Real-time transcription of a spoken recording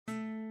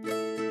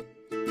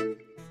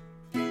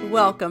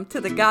welcome to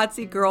the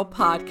Godsey Girl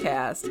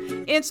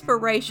Podcast,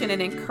 inspiration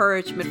and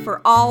encouragement for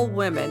all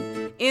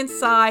women,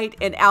 inside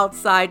and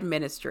outside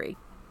ministry.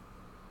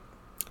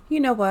 You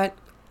know what?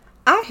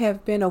 I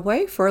have been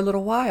away for a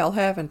little while,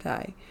 haven't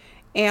I?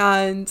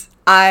 And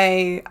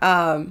I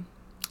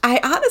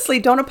honestly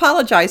don't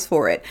apologize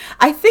for it.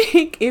 I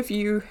think if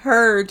you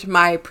heard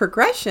my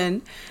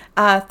progression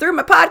through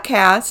my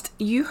podcast,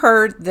 you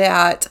heard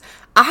that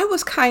I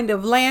was kind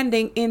of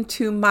landing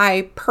into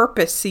my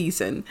purpose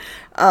season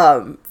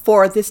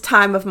for this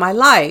time of my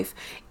life.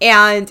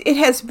 And it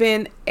has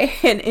been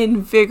an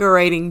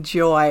invigorating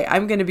joy.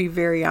 I'm going to be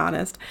very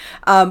honest.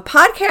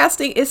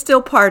 Podcasting is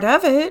still part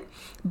of it,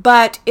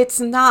 but it's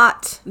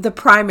not the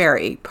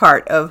primary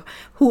part of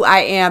who I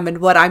am and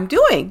what I'm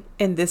doing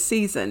in this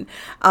season.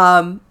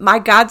 My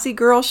Godsey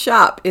Girl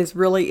shop is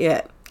really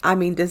it. I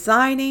mean,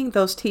 designing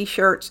those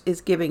t-shirts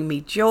is giving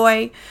me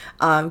joy,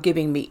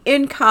 giving me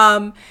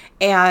income,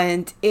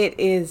 and it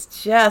is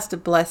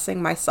just blessing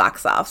my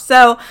socks off.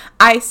 So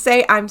I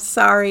say I'm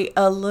sorry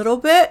a little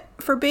bit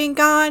for being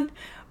gone,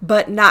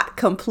 but not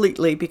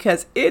completely,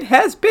 because it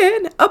has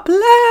been a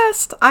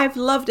blast. I've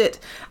loved it.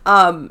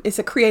 It's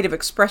a creative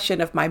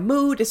expression of my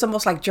mood. It's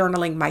almost like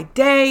journaling my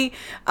day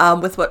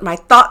with what my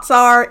thoughts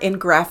are in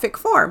graphic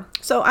form.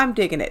 So I'm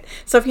digging it.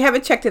 So if you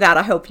haven't checked it out,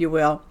 I hope you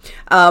will.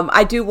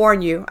 I do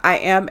warn you, I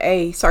am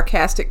a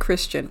sarcastic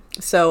Christian.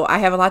 So I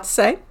have a lot to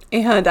say,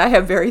 and I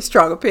have very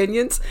strong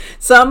opinions.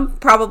 Some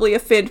probably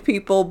offend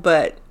people,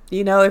 but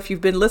you know, if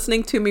you've been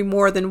listening to me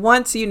more than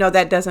once, you know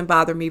that doesn't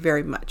bother me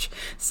very much.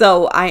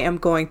 So I am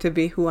going to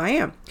be who I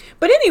am.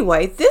 But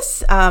anyway,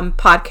 this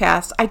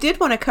podcast, I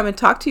did want to come and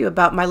talk to you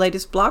about my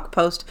latest blog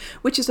post,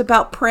 which is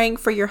about praying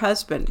for your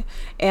husband.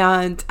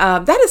 And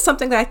that is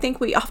something that I think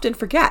we often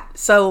forget.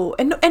 So,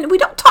 and we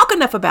don't talk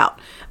enough about.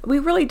 We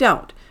really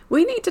don't.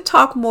 We need to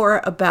talk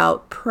more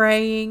about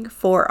praying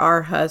for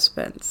our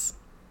husbands.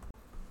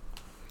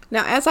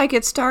 Now, as I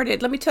get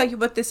started, let me tell you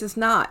what this is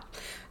not.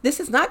 This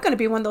is not going to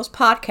be one of those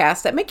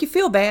podcasts that make you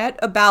feel bad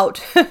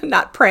about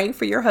not praying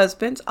for your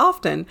husbands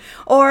often,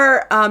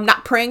 or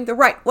not praying the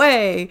right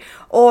way,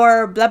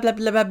 or blah, blah,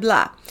 blah, blah,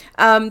 blah.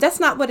 That's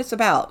not what it's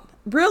about.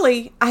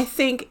 Really, I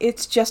think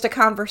it's just a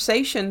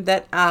conversation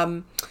that,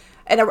 and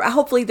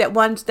hopefully that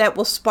ones that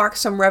will spark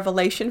some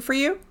revelation for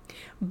you,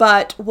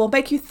 but will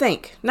make you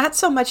think, not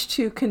so much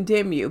to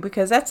condemn you,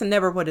 because that's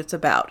never what it's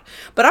about.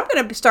 But I'm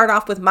going to start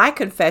off with my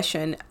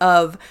confession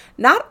of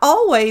not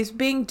always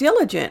being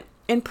diligent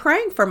in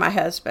praying for my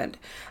husband.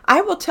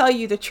 I will tell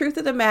you the truth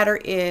of the matter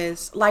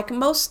is, like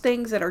most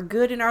things that are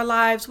good in our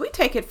lives, we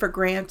take it for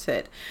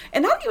granted.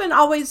 And not even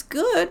always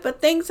good, but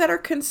things that are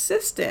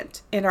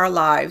consistent in our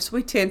lives,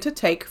 we tend to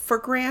take for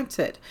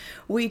granted.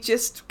 We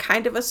just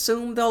kind of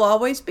assume they'll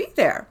always be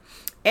there.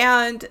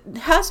 And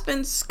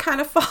husbands kind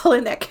of fall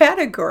in that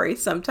category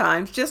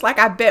sometimes, just like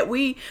I bet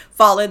we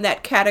fall in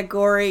that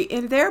category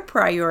in their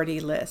priority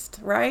list,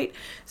 right?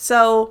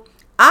 So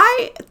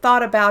I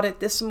thought about it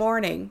this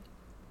morning,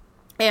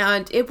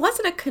 and it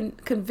wasn't a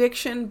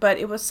conviction, but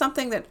it was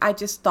something that I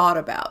just thought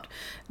about,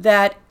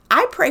 that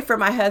I pray for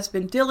my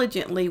husband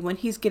diligently when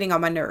he's getting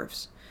on my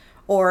nerves,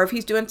 or if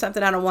he's doing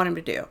something I don't want him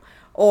to do,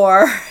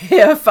 or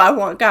if I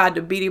want God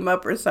to beat him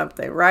up or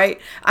something, right?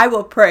 I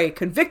will pray,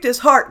 convict his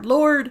heart,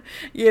 Lord,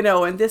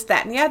 and this,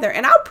 that, and the other.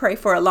 And I'll pray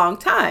for a long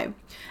time.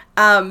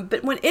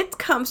 But when it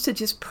comes to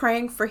just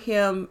praying for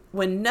him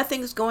when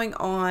nothing's going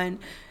on,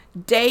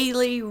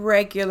 daily,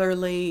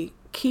 regularly,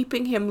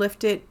 keeping him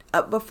lifted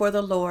up before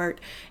the Lord,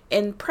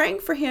 and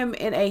praying for him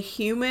in a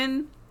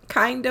human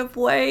kind of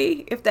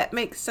way, if that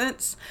makes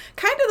sense,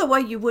 kind of the way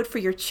you would for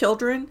your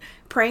children,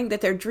 praying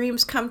that their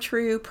dreams come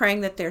true,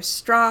 praying that they're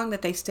strong,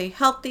 that they stay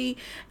healthy,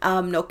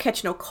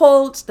 catch no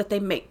colds, that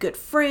they make good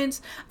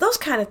friends, those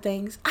kind of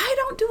things. I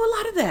don't do a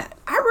lot of that.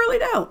 I really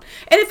don't.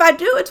 And if I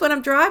do, it's when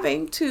I'm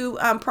driving to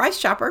Price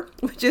Chopper,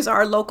 which is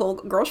our local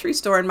grocery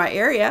store in my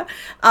area.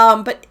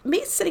 But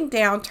me sitting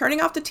down,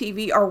 turning off the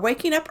TV, or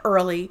waking up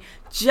early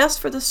just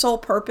for the sole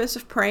purpose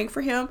of praying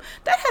for him,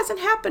 that hasn't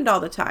happened all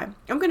the time.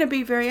 I'm going to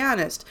be very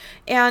honest.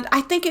 And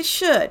I think it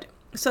should.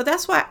 So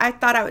that's why I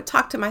thought I would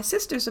talk to my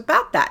sisters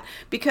about that,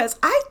 because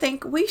I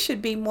think we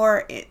should be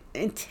more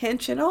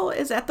intentional.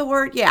 Is that the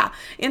word? Yeah.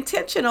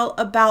 Intentional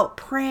about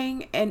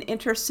praying and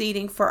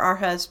interceding for our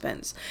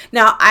husbands.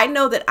 Now, I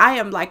know that I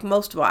am like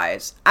most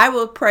wives. I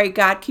will pray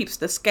God keeps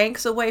the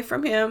skanks away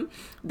from him,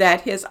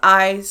 that his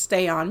eyes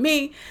stay on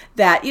me,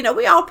 that,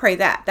 we all pray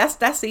that. That's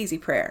the easy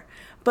prayer.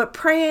 But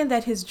praying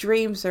that his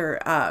dreams are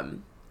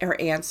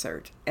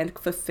answered and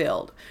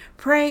fulfilled,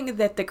 praying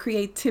that the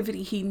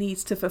creativity he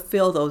needs to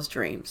fulfill those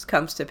dreams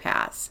comes to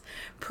pass,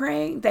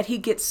 praying that he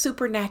gets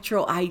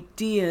supernatural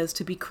ideas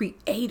to be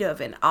creative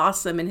and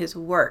awesome in his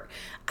work.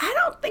 I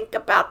don't think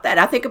about that.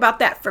 I think about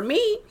that for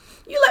me.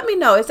 You let me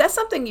know. Is that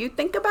something you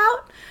think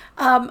about?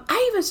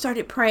 I even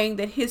started praying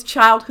that his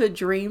childhood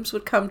dreams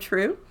would come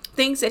true.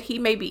 things that he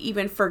maybe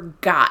even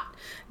forgot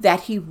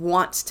that he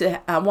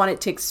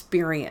wanted to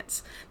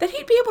experience, that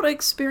he'd be able to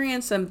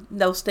experience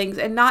those things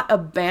and not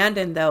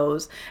abandon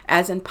those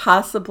as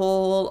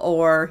impossible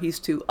or he's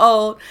too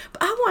old.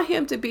 But I want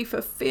him to be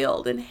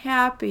fulfilled and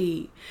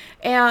happy.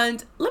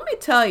 And let me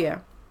tell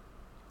you,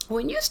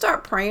 when you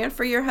start praying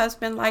for your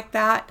husband like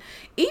that,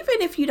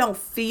 even if you don't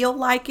feel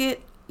like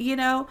it,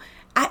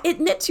 it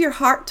knits your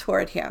heart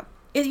toward him.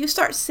 You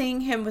start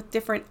seeing him with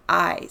different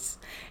eyes,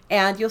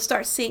 and you'll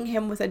start seeing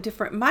him with a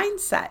different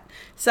mindset.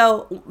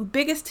 So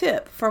biggest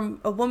tip from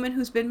a woman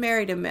who's been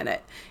married a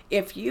minute: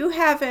 if you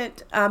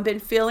haven't been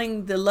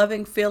feeling the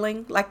loving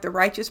feeling like the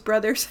Righteous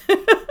Brothers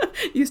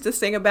used to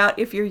sing about,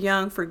 if you're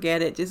young,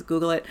 forget it, just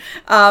Google it.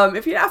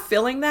 If you're not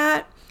feeling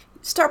that,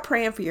 start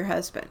praying for your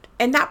husband,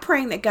 and not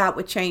praying that God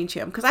would change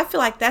him, because I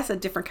feel like that's a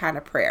different kind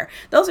of prayer.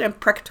 Those are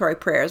imprecatory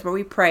prayers where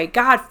we pray,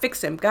 God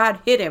fix him, God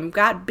hit him,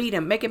 God beat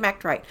him, make him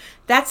act right.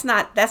 That's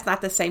not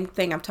the same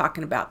thing I'm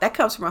talking about. That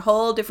comes from a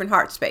whole different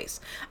heart space.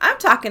 I'm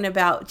talking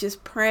about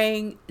just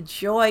praying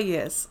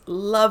joyous,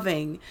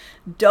 loving,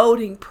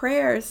 doting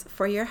prayers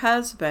for your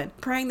husband,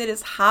 praying that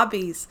his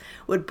hobbies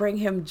would bring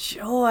him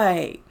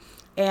joy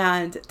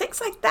and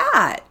things like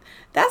that.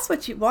 That's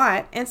what you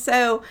want. And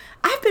so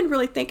I've been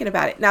really thinking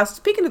about it. Now,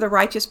 speaking of the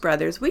Righteous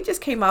Brothers, we just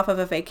came off of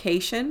a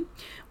vacation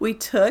we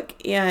took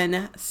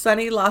in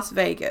sunny Las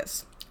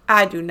Vegas.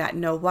 I do not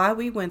know why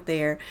we went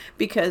there,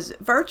 because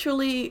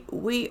virtually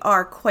we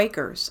are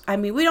Quakers. I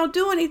mean, we don't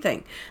do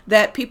anything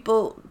that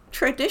people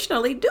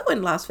traditionally do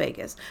in Las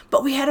Vegas,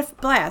 but we had a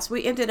blast.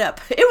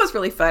 It was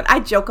really fun. I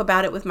joke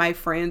about it with my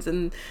friends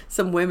and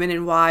some women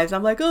and wives.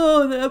 I'm like,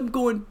 oh, I'm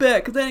going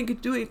back because I didn't get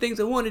to do any things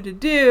I wanted to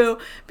do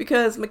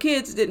because my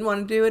kids didn't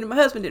want to do it and my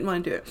husband didn't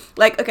want to do it.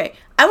 Like, okay,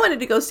 I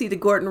wanted to go see the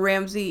Gordon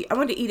Ramsay. I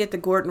wanted to eat at the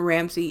Gordon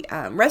Ramsay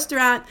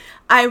restaurant.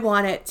 I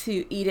wanted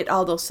to eat at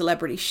all those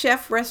celebrity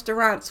chef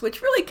restaurants,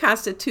 which really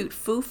constitute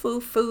foo-foo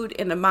food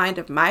in the mind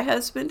of my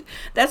husband.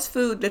 That's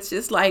food that's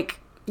just like,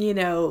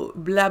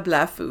 blah,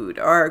 blah food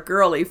or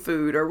girly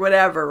food or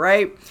whatever,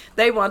 right?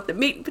 They want the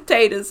meat and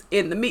potatoes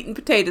in the meat and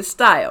potatoes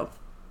style.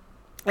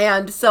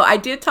 And so I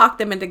did talk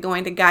them into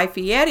going to Guy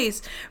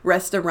Fieri's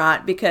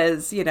restaurant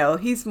because,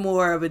 he's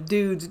more of a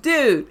dude's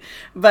dude.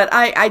 But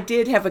I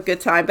did have a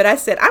good time. But I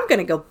said, I'm going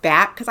to go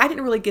back because I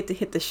didn't really get to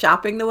hit the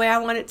shopping the way I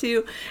wanted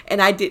to.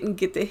 And I didn't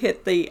get to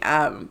hit the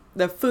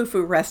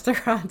foo-foo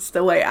restaurants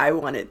the way I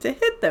wanted to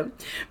hit them.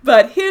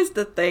 But here's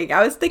the thing.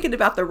 I was thinking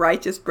about the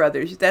Righteous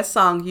Brothers, that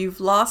song, You've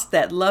Lost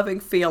That Loving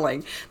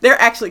Feeling. They're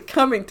actually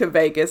coming to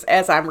Vegas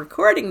as I'm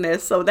recording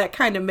this. So that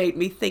kind of made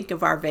me think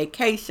of our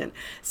vacation.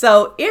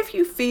 So if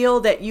you feel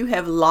that you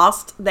have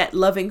lost that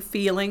loving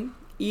feeling,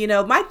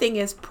 my thing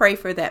is pray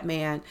for that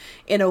man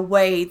in a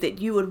way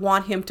that you would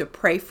want him to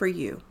pray for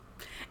you.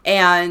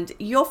 And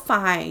you'll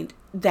find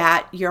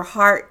that your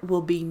heart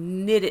will be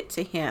knitted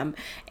to him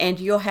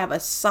and you'll have a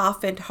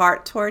softened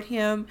heart toward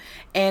him,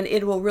 and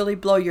it will really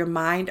blow your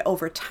mind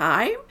over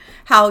time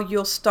how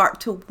you'll start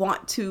to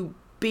want to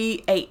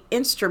be a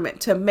instrument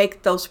to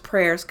make those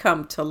prayers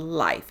come to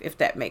life, if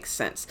that makes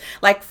sense.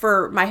 Like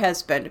for my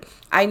husband,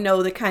 I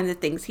know the kind of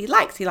things he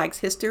likes. He likes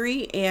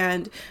history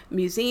and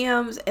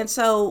museums. And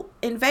so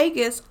in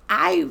Vegas,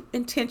 I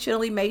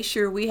intentionally made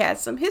sure we had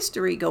some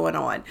history going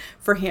on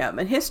for him,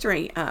 and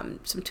history,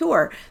 some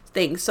tour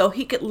things so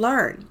he could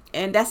learn.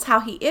 And that's how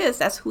he is.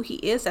 That's who he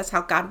is. That's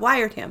how God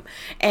wired him.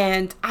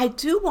 And I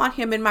do want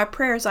him in my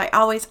prayers. I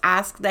always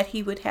ask that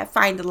he would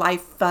find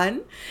life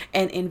fun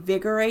and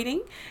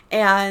invigorating.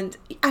 And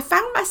I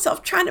found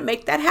myself trying to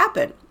make that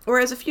happen.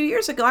 Whereas a few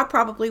years ago, I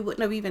probably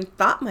wouldn't have even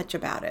thought much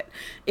about it,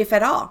 if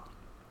at all.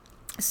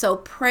 So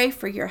pray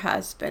for your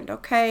husband,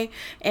 okay?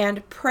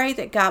 And pray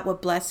that God will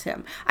bless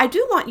him. I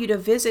do want you to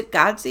visit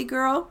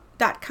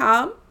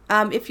GodsyGirl.com.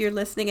 If you're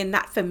listening and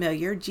not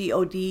familiar,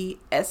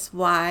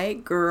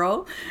 GODSY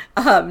girl.com.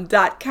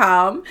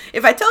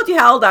 If I told you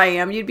how old I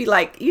am, you'd be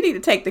like, you need to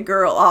take the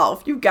girl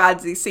off. You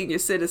Godsy senior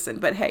citizen,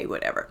 but hey,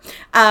 whatever.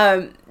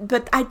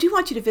 But I do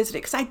want you to visit it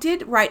because I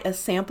did write a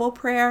sample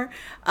prayer.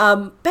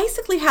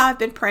 Basically how I've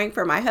been praying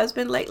for my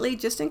husband lately,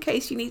 just in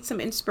case you need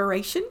some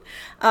inspiration.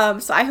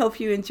 So I hope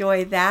you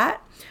enjoy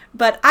that.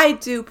 But I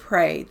do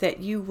pray that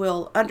you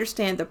will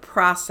understand the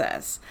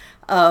process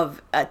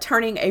of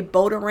turning a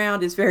boat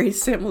around is very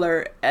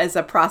similar as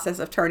a process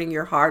of turning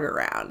your heart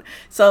around.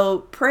 So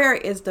prayer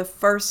is the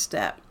first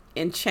step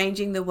in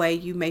changing the way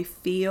you may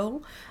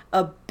feel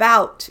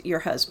about your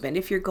husband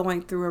if you're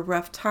going through a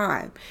rough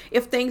time.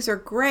 If things are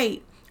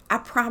great, I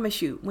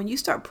promise you, when you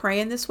start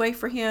praying this way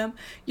for him,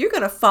 you're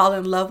going to fall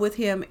in love with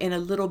him in a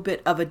little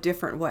bit of a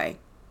different way.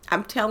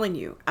 I'm telling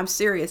you, I'm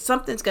serious.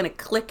 Something's going to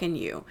click in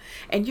you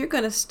and you're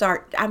going to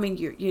start,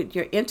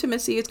 your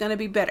intimacy is going to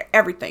be better.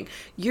 Everything.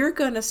 You're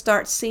going to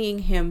start seeing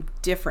him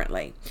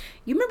differently.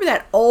 You remember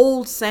that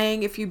old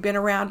saying, if you've been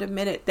around a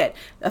minute, that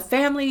a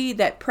family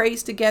that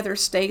prays together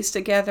stays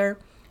together?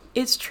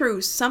 It's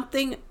true.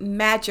 Something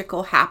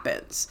magical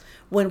happens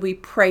when we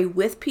pray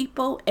with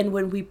people and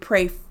when we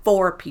pray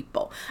for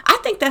people. I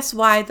think that's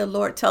why the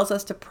Lord tells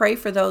us to pray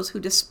for those who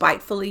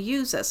despitefully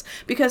use us,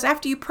 because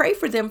after you pray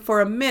for them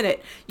for a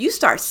minute, you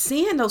start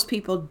seeing those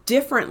people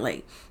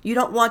differently. You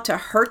don't want to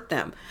hurt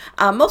them.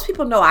 Most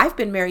people know I've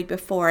been married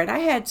before, and I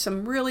had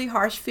some really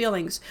harsh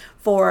feelings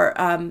for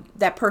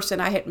that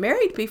person I had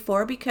married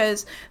before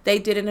because they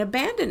did an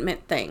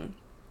abandonment thing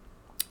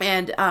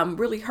and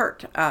really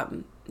hurt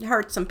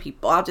some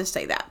people. I'll just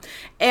say that.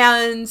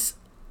 And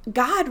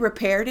God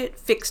repaired it,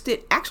 fixed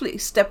it, actually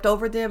stepped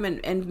over them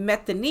and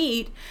met the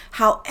need.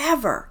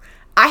 However,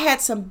 I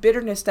had some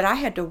bitterness that I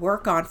had to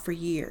work on for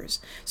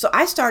years. So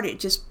I started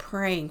just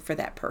praying for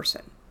that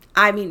person.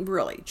 I mean,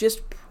 really,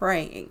 just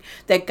praying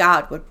that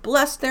God would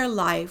bless their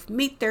life,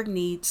 meet their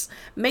needs,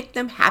 make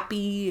them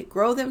happy,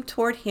 grow them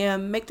toward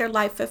Him, make their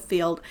life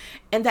fulfilled.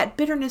 And that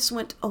bitterness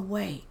went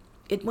away.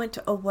 It went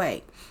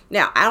away.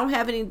 Now, I don't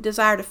have any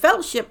desire to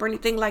fellowship or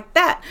anything like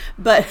that,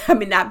 but I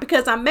mean, not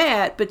because I'm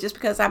mad, but just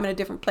because I'm in a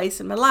different place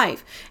in my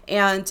life.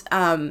 And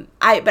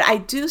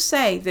I do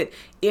say that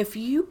if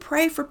you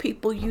pray for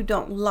people you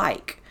don't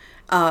like,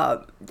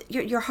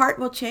 your heart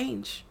will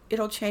change.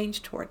 It'll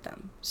change toward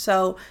them.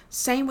 So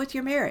same with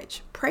your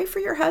marriage. Pray for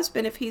your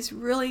husband if he's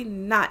really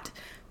not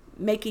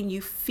making you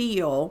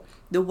feel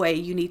the way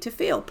you need to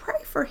feel.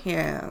 Pray for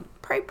him.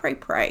 Pray.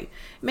 It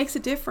makes a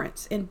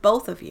difference in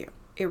both of you.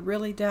 It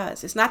really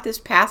does. It's not this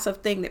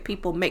passive thing that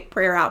people make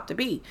prayer out to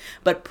be,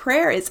 but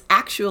prayer is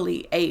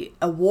actually a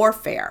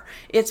warfare.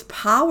 It's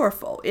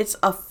powerful. It's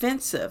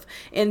offensive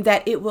in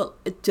that it will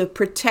to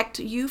protect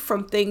you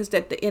from things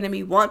that the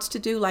enemy wants to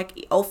do,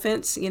 like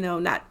offense,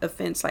 not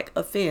offense like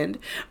offend,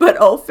 but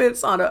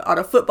offense on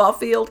a football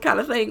field kind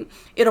of thing.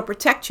 It'll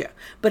protect you,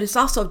 but it's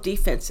also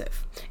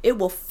defensive. It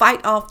will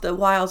fight off the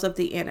wiles of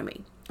the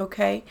enemy.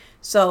 Okay,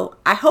 so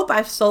I hope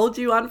I've sold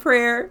you on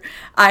prayer.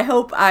 I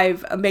hope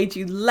I've made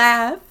you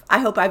laugh. I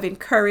hope I've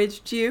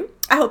encouraged you.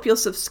 I hope you'll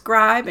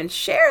subscribe and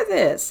share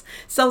this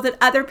so that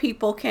other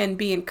people can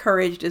be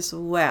encouraged as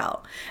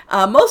well.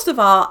 Most of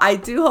all, I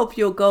do hope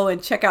you'll go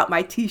and check out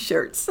my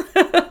t-shirts,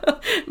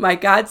 my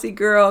Godsey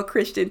Girl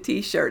Christian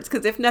t-shirts,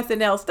 because if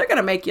nothing else, they're going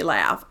to make you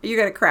laugh. You're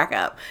going to crack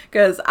up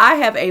because I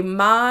have a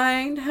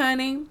mind,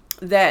 honey,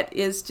 that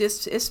is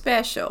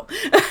special.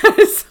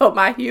 So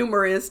my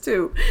humor is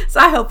too. So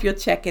I hope you'll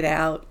check it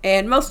out.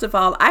 And most of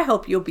all, I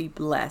hope you'll be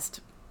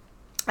blessed.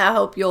 I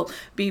hope you'll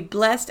be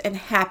blessed and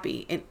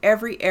happy in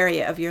every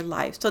area of your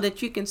life so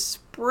that you can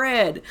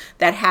spread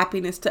that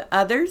happiness to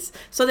others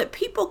so that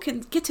people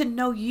can get to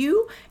know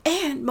you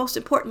and most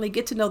importantly,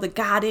 get to know the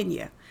God in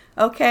you.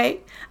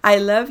 Okay? I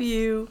love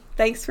you.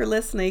 Thanks for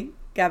listening.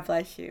 God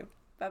bless you.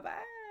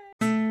 Bye-bye.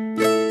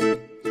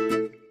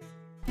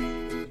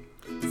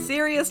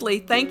 Seriously,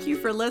 thank you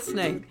for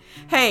listening.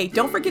 Hey,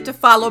 don't forget to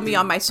follow me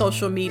on my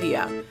social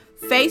media.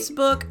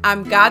 Facebook,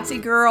 I'm Godsey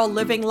Girl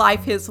Living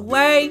Life His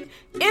Way.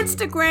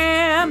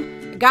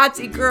 Instagram,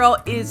 Godsey Girl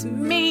is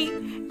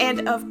me.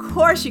 And of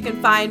course, you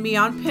can find me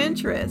on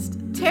Pinterest.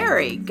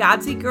 Terry,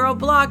 Godsey Girl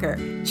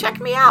Blogger.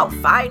 Check me out.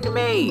 Find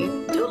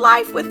me. Do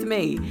life with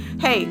me.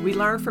 Hey, we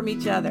learn from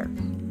each other.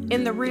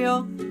 In the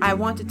real, I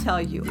want to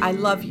tell you, I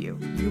love you.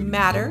 You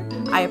matter.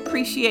 I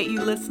appreciate you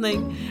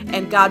listening.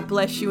 And God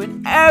bless you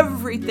in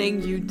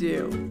everything you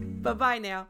do. Bye-bye now.